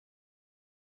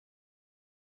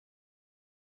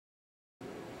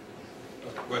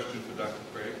question for Dr.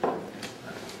 Craig. Thank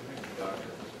you, Doctor.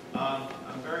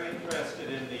 I'm very interested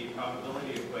in the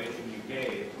probability equation you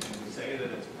gave. When you say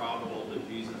that it's probable that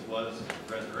Jesus was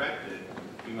resurrected,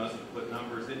 you must have put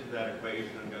numbers into that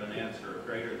equation and got an answer of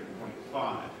greater than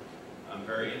 0.5. I'm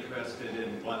very interested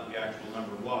in what the actual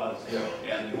number was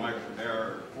and the margin of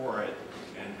error for it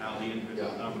and how the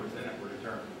individual numbers in it were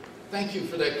determined. Thank you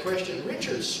for that question.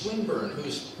 Richard Swinburne,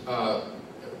 who's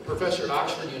professor at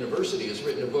Oxford University, has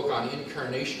written a book on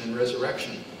incarnation and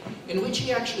resurrection, in which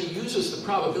he actually uses the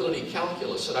probability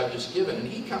calculus that I've just given, and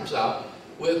he comes out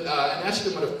with an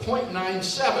estimate of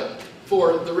 0.97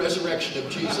 for the resurrection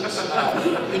of Jesus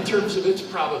in terms of its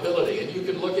probability, and you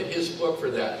can look at his book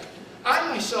for that. I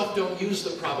myself don't use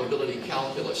the probability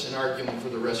calculus in arguing for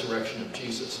the resurrection of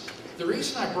Jesus. The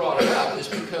reason I brought it up is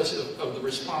because of the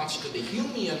response to the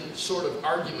Humean sort of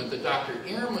argument that Dr.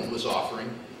 Ehrman was offering,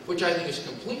 which I think is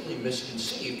completely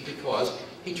misconceived, because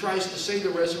he tries to say the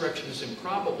resurrection is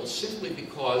improbable simply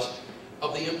because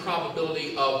of the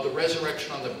improbability of the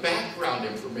resurrection on the background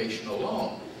information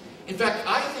alone. In fact,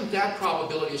 I think that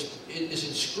probability is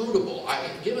inscrutable.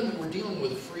 Given that we're dealing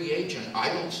with a free agent, I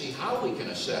don't see how we can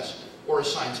assess or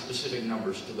assign specific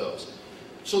numbers to those.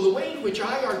 So the way in which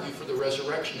I argue for the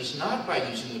resurrection is not by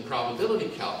using the probability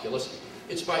calculus,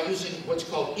 it's by using what's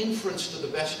called inference to the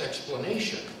best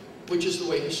explanation, which is the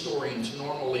way historians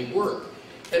normally work.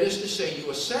 That is to say,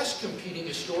 you assess competing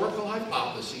historical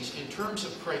hypotheses in terms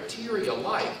of criteria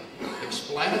like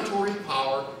explanatory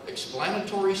power,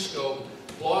 explanatory scope,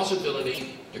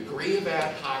 plausibility, degree of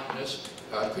ad hocness,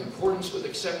 concordance with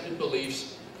accepted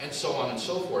beliefs, and so on and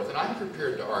so forth. And I'm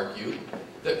prepared to argue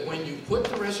that when you put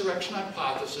the resurrection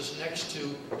hypothesis next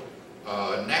to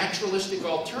naturalistic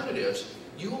alternatives,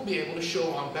 you will be able to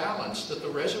show on balance that the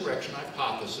resurrection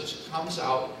hypothesis comes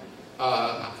out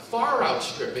far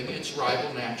outstripping its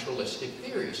rival naturalistic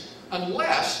theories,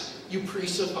 unless you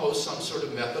presuppose some sort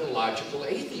of methodological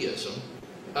atheism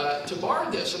to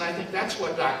bar this. And I think that's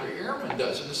what Dr. Ehrman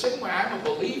does. In the same way I'm a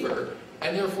believer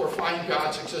and therefore find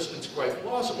God's existence quite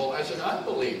plausible, as an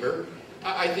unbeliever,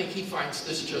 I think he finds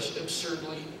this just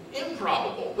absurdly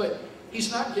improbable. But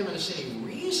he's not given us any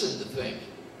reason to think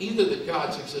either that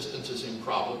God's existence is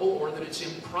improbable or that it's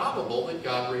improbable that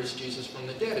God raised Jesus from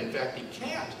the dead. In fact, he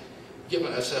can't give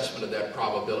an assessment of that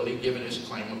probability given his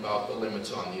claim about the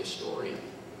limits on the historian.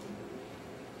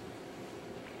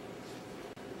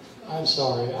 I'm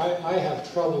sorry, I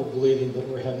have trouble believing that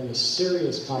we're having a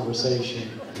serious conversation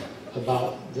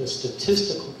about the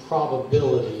statistical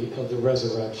probability of the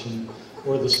resurrection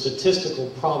or the statistical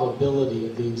probability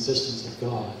of the existence of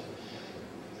God.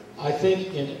 I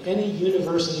think in any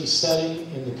university setting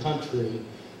in the country,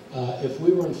 if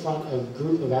we were in front of a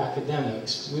group of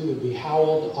academics, we would be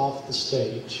howled off the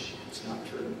stage. It's not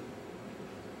true.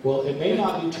 Well, it may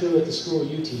not be true at the school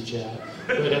you teach at,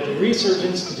 but at the research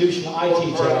institution I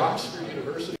teach or at Oxford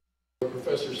University, where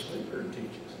Professor Swinburne teaches.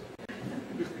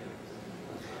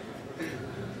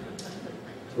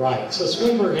 Right. So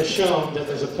Swinburne has shown that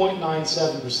there's a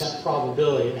 0.97%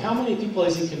 probability. And how many people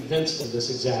has he convinced of this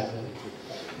exactly?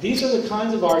 These are the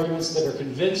kinds of arguments that are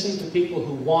convincing to people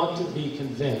who want to be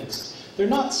convinced. They're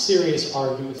not serious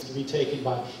arguments to be taken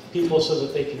by people so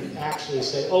that they can actually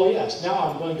say, oh yes, now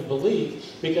I'm going to believe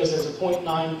because there's a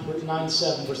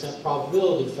 0.97%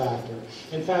 probability factor.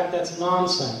 In fact, that's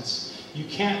nonsense. You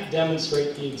can't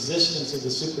demonstrate the existence of the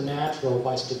supernatural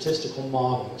by statistical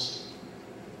models.